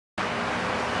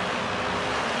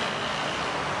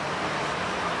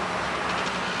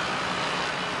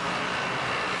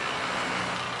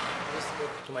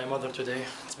spoke to my mother today.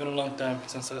 It's been a long time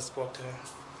since I spoke to her.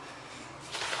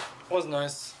 It was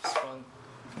nice, it's fun.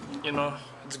 You know,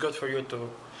 it's good for you to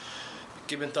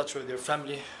keep in touch with your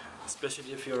family,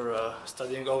 especially if you're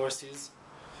studying overseas.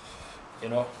 You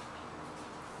know,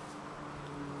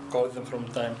 call them from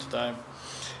time to time.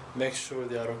 Make sure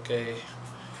they are okay.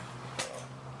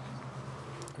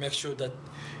 Make sure that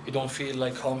you don't feel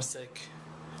like homesick,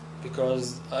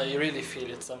 because I really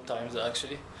feel it sometimes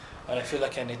actually, and I feel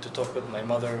like I need to talk with my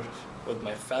mother, with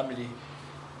my family,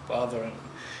 father, and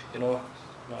you know,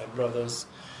 my brothers.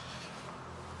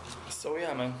 So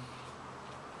yeah, man.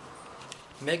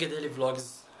 Mega Daily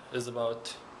Vlogs is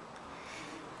about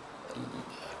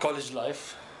college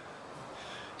life.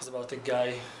 It's about a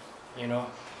guy, you know,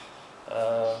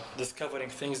 discovering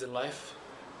things in life,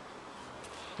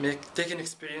 taking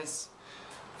experience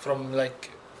from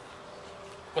like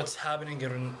what's happening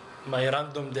in my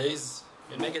random days.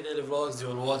 In Mega Daily Vlogs,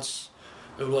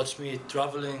 you'll watch me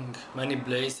traveling many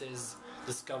places,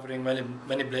 discovering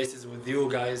many places with you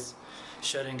guys,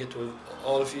 sharing it with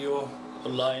all of you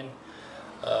online,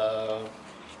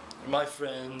 my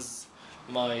friends,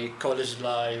 my college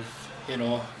life, you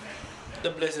know,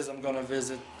 the places I'm gonna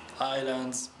visit,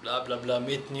 islands, blah blah blah,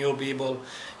 meet new people,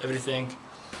 everything.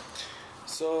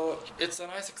 So it's a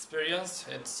nice experience,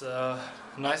 it's a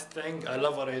nice thing. I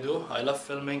love what I do. I love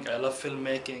filming, I love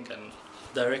filmmaking and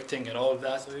directing and all of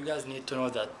that. So you guys need to know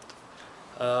that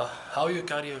how you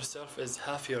carry yourself is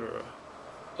half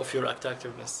of your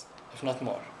attractiveness, if not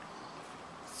more.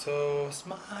 So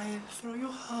smile through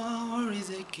your heart is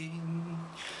aching.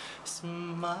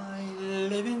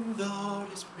 Smile even though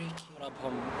it's breaking. What up,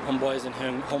 homeboys and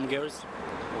home girls?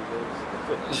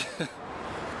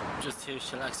 Just here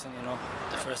chillaxing, you know,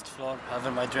 the first floor,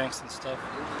 having my drinks and stuff.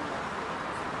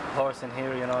 Horse in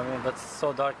here, you know what I mean? But it's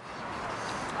so dark,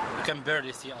 you can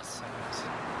barely see us.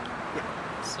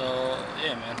 So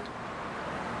yeah, man,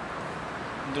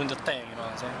 I'm doing the thing, you know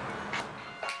what I'm saying?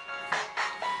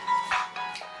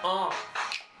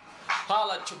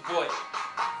 Holla at your boy.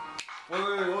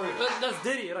 Wait. That's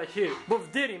Diddy right here.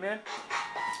 Both Diddy, man.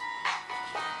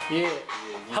 Yeah.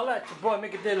 Holla at your boy,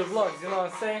 make a daily vlogs, you know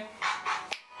what I'm saying?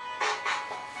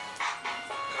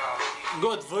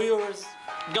 Good viewers.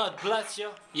 God bless you.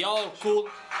 Y'all cool.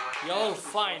 Y'all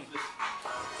fine.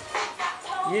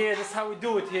 Yeah, that's how we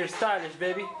do it here. Stylish,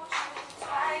 baby.